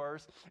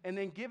universe, and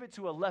then give it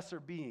to a lesser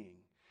being.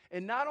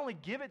 And not only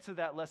give it to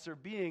that lesser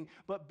being,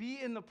 but be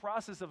in the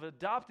process of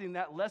adopting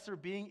that lesser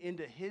being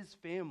into his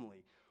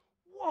family.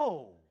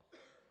 Whoa!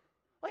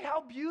 Like,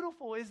 how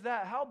beautiful is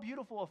that? How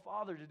beautiful a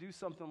father to do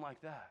something like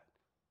that.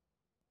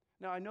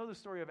 Now, I know the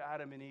story of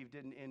Adam and Eve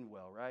didn't end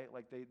well, right?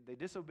 Like, they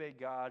disobeyed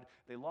God.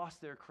 They lost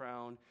their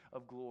crown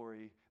of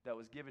glory that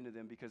was given to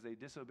them because they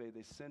disobeyed.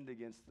 They sinned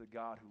against the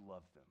God who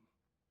loved them.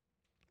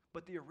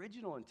 But the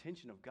original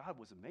intention of God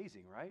was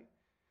amazing, right?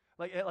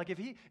 Like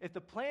if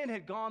the plan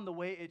had gone the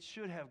way it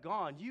should have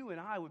gone, you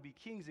and I would be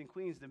kings and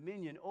queens,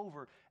 dominion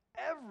over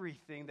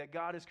everything that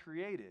God has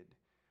created.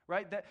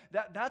 Right?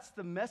 That's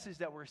the message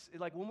that we're,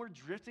 like, when we're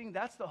drifting,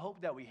 that's the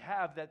hope that we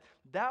have,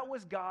 that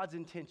was God's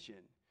intention.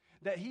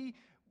 That he,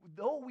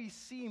 though we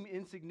seem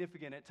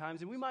insignificant at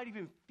times, and we might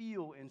even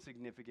feel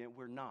insignificant,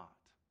 we're not.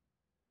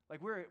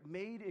 Like, we're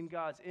made in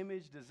God's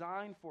image,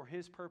 designed for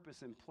his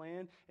purpose and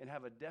plan, and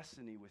have a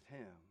destiny with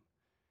him.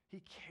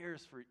 He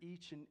cares for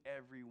each and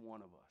every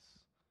one of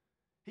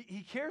us.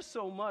 He cares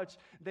so much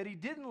that he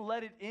didn't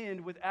let it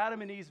end with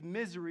Adam and Eve's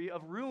misery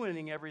of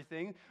ruining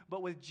everything,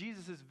 but with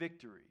Jesus'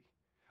 victory.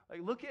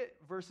 Like, look at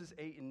verses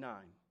 8 and 9.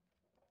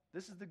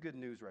 This is the good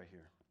news right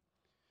here.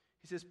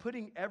 He says,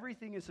 putting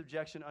everything in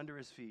subjection under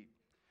his feet.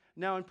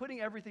 Now, in putting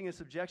everything in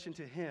subjection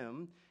to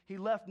him, he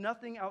left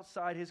nothing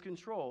outside his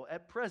control.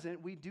 At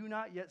present, we do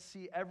not yet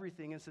see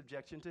everything in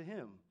subjection to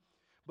him,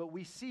 but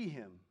we see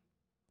him,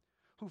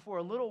 who for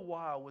a little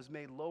while was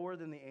made lower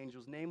than the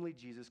angels, namely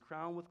Jesus,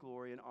 crowned with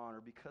glory and honor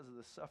because of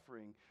the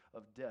suffering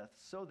of death,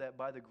 so that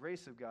by the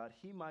grace of God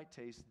he might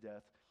taste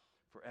death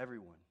for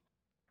everyone.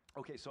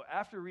 Okay, so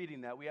after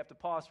reading that, we have to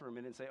pause for a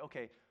minute and say,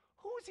 okay,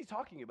 who is he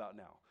talking about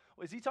now?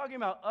 Is he talking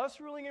about us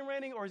ruling and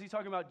reigning, or is he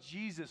talking about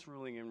Jesus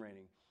ruling and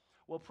reigning?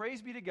 Well,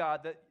 praise be to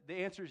God that the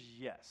answer is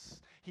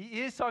yes.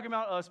 He is talking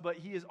about us, but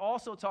he is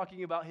also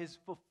talking about his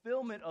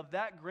fulfillment of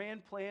that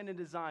grand plan and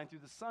design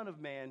through the Son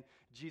of Man,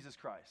 Jesus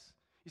Christ.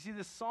 You see,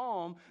 the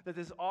psalm that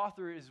the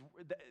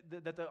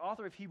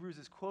author of Hebrews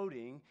is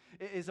quoting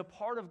is a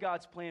part of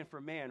God's plan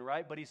for man,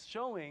 right? But he's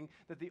showing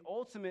that the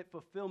ultimate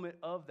fulfillment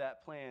of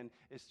that plan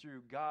is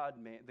through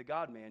the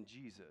God-man,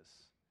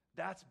 Jesus.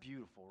 That's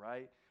beautiful,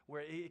 right?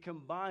 Where it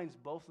combines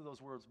both of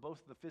those worlds, both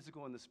the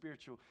physical and the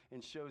spiritual,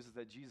 and shows us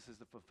that Jesus is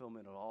the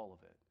fulfillment of all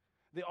of it.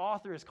 The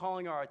author is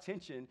calling our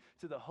attention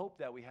to the hope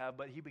that we have,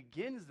 but he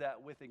begins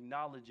that with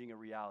acknowledging a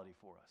reality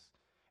for us.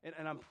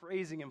 And I'm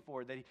praising him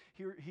for it, that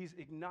he's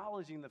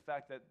acknowledging the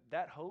fact that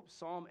that hope,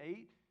 Psalm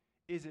 8,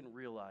 isn't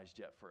realized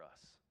yet for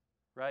us,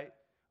 right?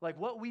 Like,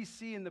 what we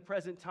see in the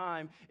present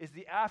time is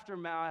the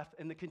aftermath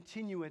and the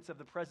continuance of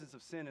the presence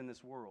of sin in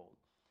this world.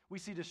 We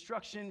see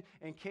destruction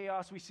and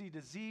chaos. We see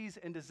disease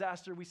and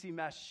disaster. We see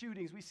mass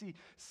shootings. We see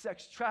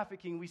sex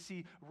trafficking. We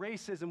see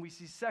racism. We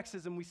see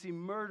sexism. We see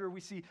murder.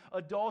 We see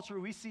adultery.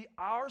 We see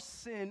our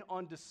sin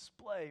on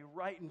display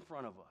right in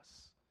front of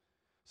us.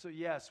 So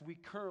yes, we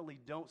currently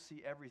don't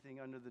see everything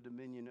under the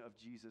dominion of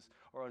Jesus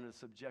or under the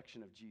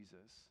subjection of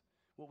Jesus.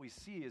 What we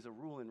see is a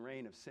rule and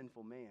reign of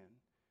sinful man.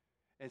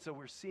 And so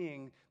we're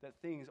seeing that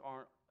things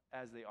aren't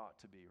as they ought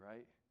to be,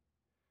 right?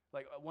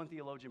 Like, one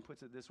theologian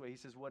puts it this way. He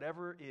says,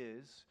 whatever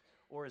is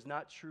or is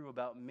not true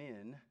about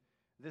men,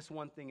 this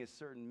one thing is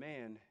certain: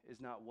 man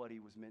is not what he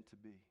was meant to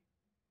be.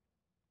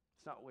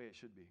 It's not the way it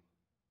should be.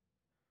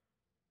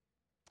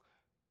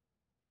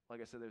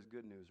 Like I said, there's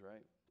good news,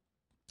 right?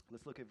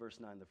 Let's look at verse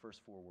 9, the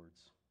first 4 words.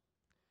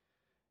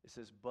 It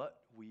says, but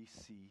we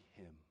see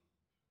him.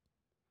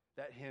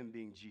 That him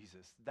being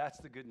Jesus. That's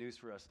the good news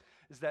for us.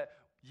 Is that,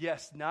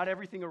 yes, not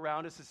everything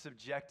around us is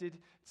subjected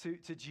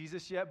to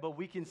Jesus yet, but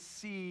we can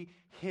see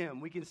him.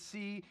 We can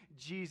see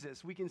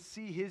Jesus. We can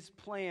see his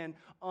plan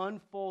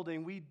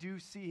unfolding. We do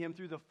see him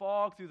through the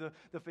fog, through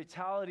the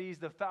fatalities,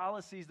 the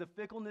fallacies, the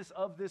fickleness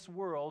of this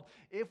world.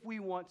 If we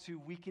want to,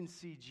 we can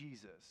see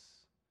Jesus.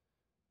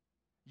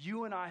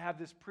 You and I have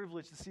this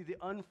privilege to see the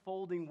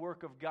unfolding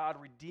work of God,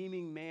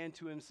 redeeming man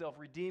to himself,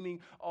 redeeming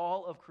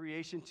all of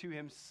creation to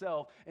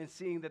himself, and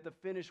seeing that the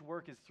finished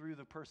work is through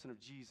the person of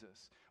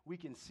Jesus. We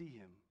can see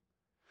him.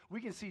 We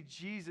can see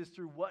Jesus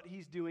through what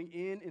he's doing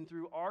in and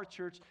through our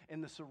church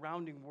and the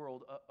surrounding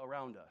world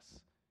around us.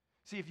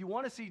 See, if you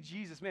want to see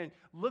Jesus, man,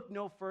 look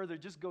no further.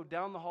 Just go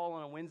down the hall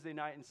on a Wednesday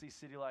night and see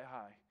City Light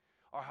High,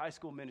 our high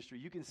school ministry.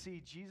 You can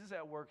see Jesus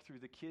at work through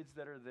the kids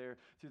that are there,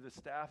 through the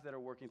staff that are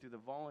working, through the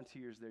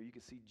volunteers there. You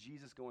can see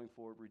Jesus going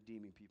forward,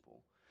 redeeming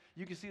people.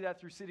 You can see that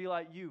through City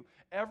Light U.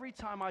 Every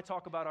time I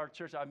talk about our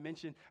church, I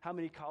mention how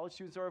many college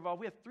students are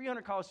involved. We have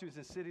 300 college students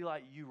in City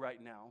Light U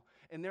right now,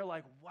 and they're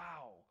like,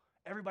 wow.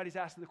 Everybody's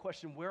asking the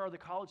question, where are the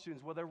college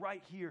students? Well, they're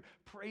right here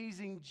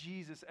praising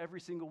Jesus every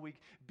single week,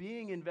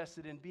 being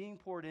invested in, being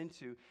poured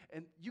into.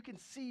 And you can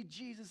see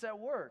Jesus at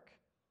work.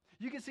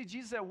 You can see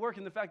Jesus at work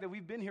in the fact that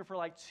we've been here for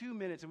like 2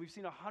 minutes and we've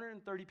seen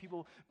 130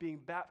 people being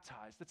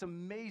baptized. That's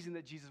amazing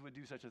that Jesus would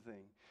do such a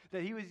thing.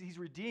 That he's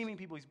redeeming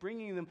people. He's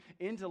bringing them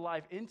into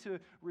life, into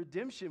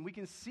redemption. We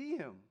can see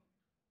him.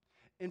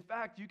 In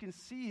fact, you can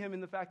see him in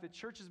the fact that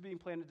churches being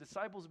planted,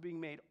 disciples being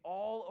made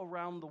all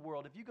around the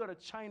world. If you go to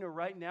China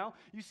right now,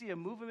 you see a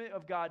movement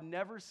of God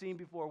never seen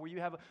before, where you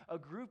have a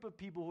group of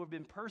people who have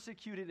been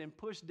persecuted and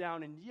pushed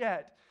down, and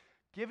yet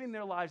giving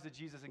their lives to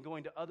Jesus and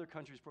going to other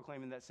countries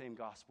proclaiming that same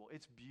gospel.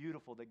 It's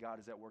beautiful that God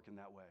is at work in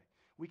that way.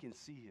 We can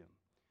see him.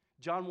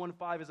 John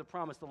 1:5 is a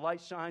promise. The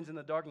light shines in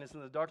the darkness,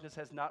 and the darkness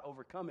has not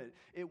overcome it.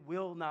 It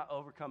will not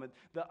overcome it.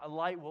 The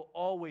light will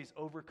always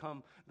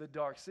overcome the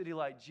dark. City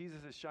Light,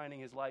 Jesus is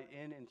shining his light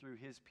in and through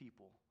his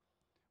people.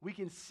 We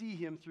can see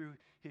him through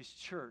his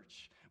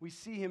church. We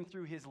see him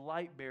through his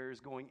light bearers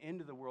going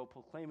into the world,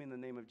 proclaiming the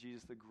name of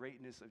Jesus, the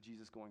greatness of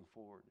Jesus going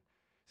forward.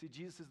 See,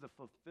 Jesus is the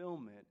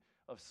fulfillment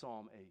of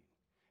Psalm 8.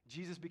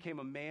 Jesus became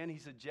a man. He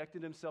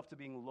subjected himself to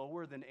being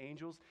lower than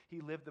angels. He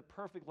lived the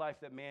perfect life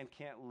that man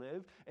can't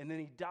live. And then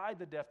he died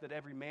the death that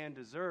every man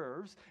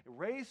deserves,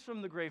 raised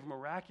from the grave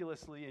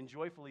miraculously and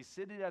joyfully,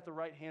 seated at the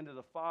right hand of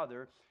the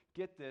Father,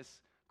 get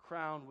this,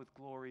 crowned with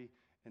glory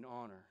and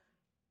honor,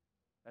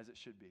 as it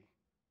should be.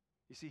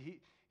 You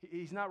see,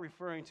 he's not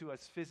referring to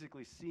us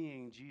physically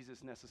seeing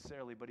Jesus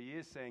necessarily, but he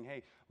is saying,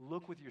 hey,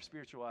 look with your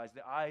spiritual eyes,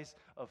 the eyes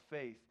of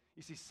faith.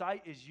 You see,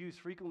 sight is used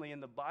frequently in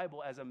the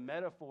Bible as a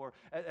metaphor,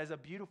 as a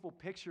beautiful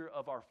picture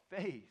of our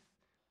faith.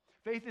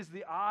 Faith is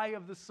the eye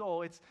of the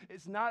soul. It's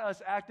not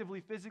us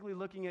actively, physically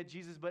looking at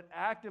Jesus, but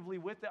actively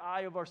with the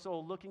eye of our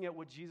soul looking at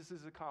what Jesus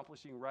is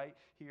accomplishing right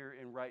here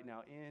and right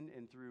now in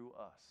and through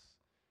us.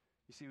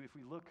 You see, if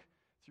we look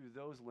through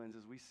those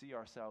lenses, we see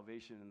our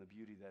salvation and the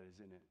beauty that is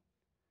in it.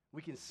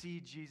 We can see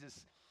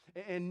Jesus.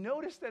 And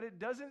notice that it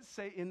doesn't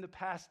say in the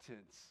past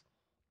tense.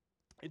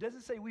 It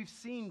doesn't say we've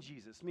seen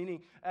Jesus,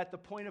 meaning at the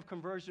point of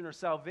conversion or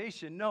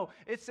salvation. No,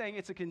 it's saying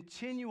it's a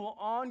continual,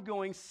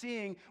 ongoing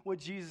seeing what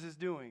Jesus is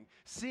doing,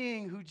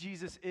 seeing who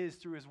Jesus is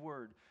through his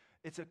word.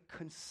 It's a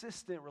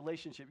consistent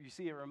relationship. You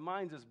see, it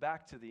reminds us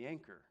back to the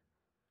anchor.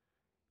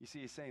 You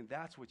see, he's saying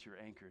that's what you're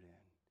anchored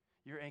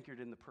in. You're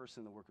anchored in the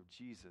person and the work of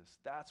Jesus.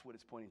 That's what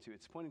it's pointing to.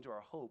 It's pointing to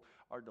our hope,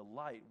 our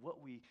delight,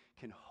 what we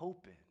can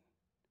hope in.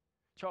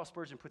 Charles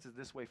Spurgeon puts it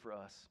this way for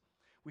us.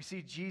 We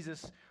see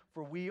Jesus,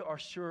 for we are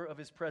sure of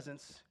his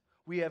presence.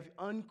 We have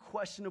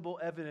unquestionable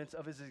evidence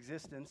of his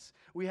existence.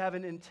 We have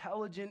an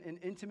intelligent and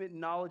intimate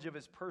knowledge of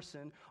his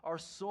person. Our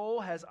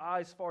soul has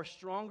eyes far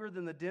stronger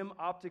than the dim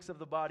optics of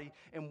the body,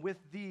 and with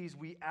these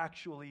we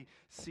actually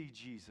see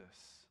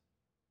Jesus.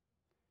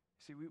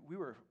 See, we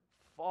were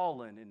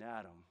fallen in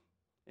Adam.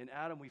 In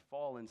Adam we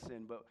fall in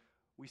sin, but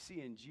we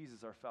see in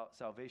Jesus our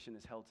salvation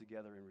is held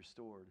together and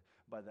restored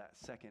by that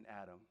second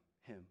Adam,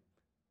 him.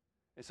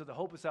 And so the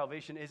hope of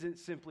salvation isn't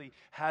simply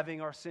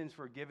having our sins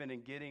forgiven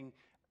and getting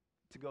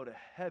to go to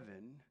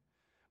heaven,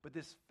 but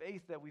this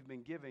faith that we've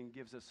been given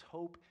gives us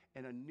hope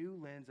and a new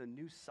lens, a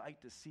new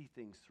sight to see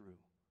things through.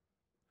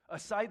 A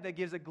sight that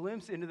gives a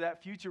glimpse into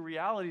that future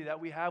reality that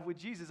we have with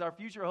Jesus, our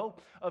future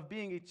hope of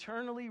being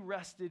eternally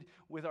rested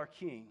with our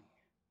King.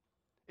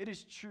 It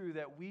is true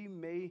that we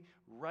may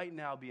right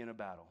now be in a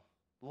battle.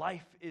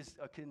 Life is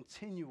a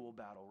continual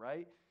battle,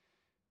 right?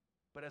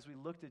 But as we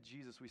looked at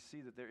Jesus, we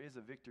see that there is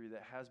a victory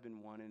that has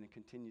been won and it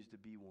continues to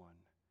be won.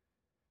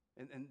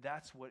 And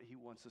that's what he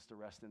wants us to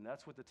rest in.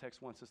 That's what the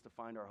text wants us to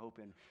find our hope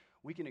in.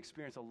 We can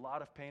experience a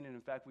lot of pain, and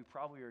in fact, we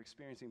probably are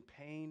experiencing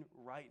pain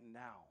right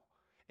now,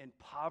 and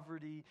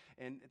poverty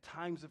and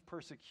times of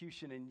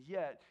persecution, and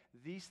yet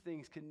these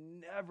things can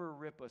never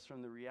rip us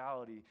from the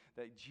reality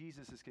that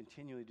Jesus is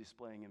continually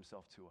displaying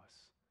himself to us.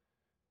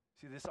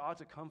 See, this ought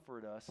to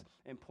comfort us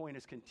and point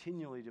us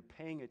continually to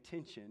paying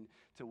attention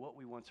to what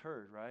we once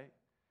heard, right?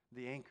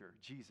 The anchor,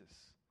 Jesus.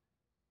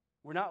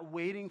 We're not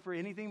waiting for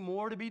anything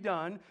more to be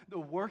done. The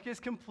work is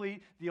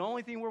complete. The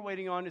only thing we're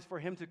waiting on is for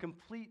him to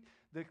complete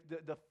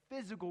the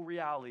physical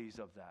realities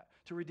of that,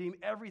 to redeem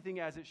everything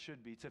as it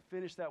should be, to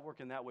finish that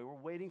work in that way. We're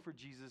waiting for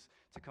Jesus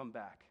to come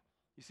back.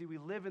 You see, we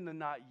live in the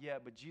not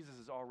yet, but Jesus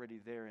is already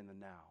there in the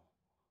now.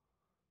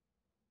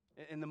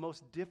 In the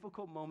most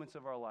difficult moments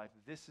of our life,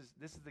 this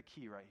is the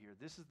key right here.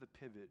 This is the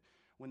pivot.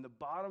 When the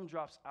bottom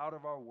drops out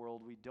of our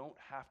world, we don't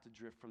have to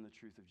drift from the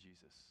truth of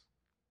Jesus.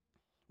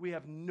 We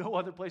have no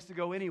other place to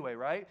go anyway,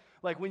 right?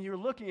 Like when you're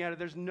looking at it,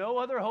 there's no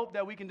other hope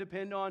that we can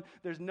depend on.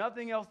 There's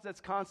nothing else that's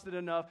constant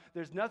enough.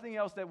 There's nothing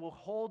else that will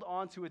hold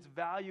on to its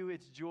value,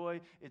 its joy,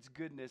 its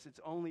goodness. It's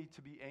only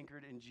to be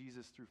anchored in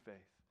Jesus through faith.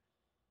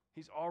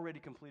 He's already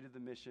completed the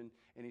mission,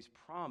 and he's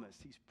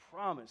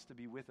promised to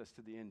be with us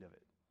to the end of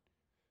it.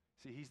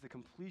 See, he's the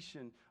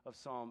completion of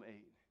Psalm 8.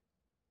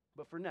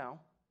 But for now,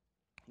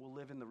 we'll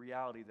live in the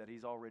reality that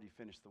he's already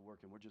finished the work,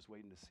 and we're just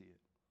waiting to see it.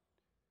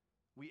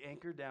 We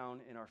anchor down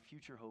in our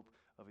future hope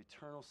of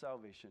eternal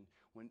salvation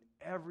when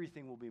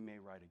everything will be made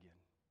right again.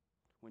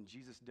 When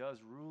Jesus does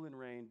rule and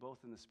reign both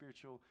in the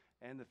spiritual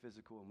and the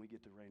physical, and we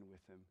get to reign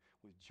with him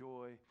with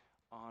joy,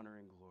 honor,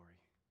 and glory.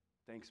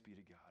 Thanks be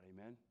to God.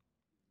 Amen.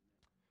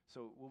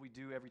 So what we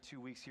do every 2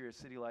 weeks here at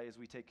City Light is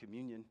we take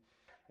communion.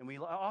 And we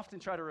often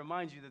try to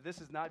remind you that this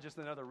is not just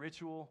another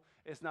ritual.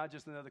 It's not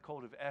just another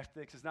code of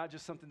ethics. It's not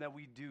just something that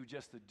we do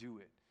just to do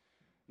it.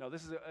 No,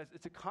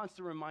 it's a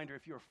constant reminder.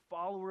 If you're a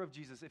follower of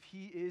Jesus, if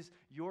he is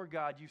your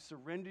God, you've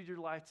surrendered your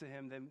life to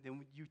him, then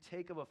you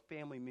take of a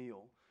family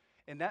meal.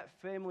 And that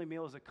family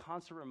meal is a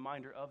constant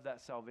reminder of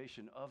that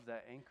salvation, of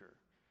that anchor.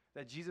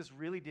 That Jesus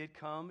really did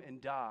come and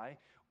die.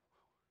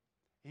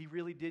 He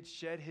really did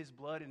shed his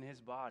blood in his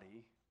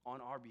body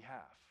on our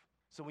behalf.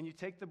 So when you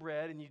take the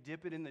bread and you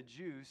dip it in the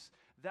juice,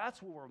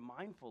 that's what we're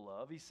mindful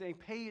of. He's saying,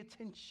 pay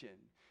attention.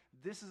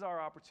 This is our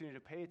opportunity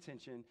to pay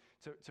attention,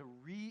 to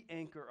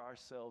re-anchor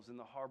ourselves in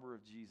the harbor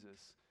of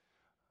Jesus,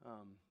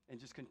 and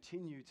just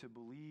continue to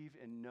believe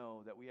and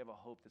know that we have a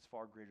hope that's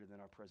far greater than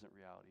our present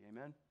reality.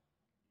 Amen?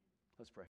 Let's pray.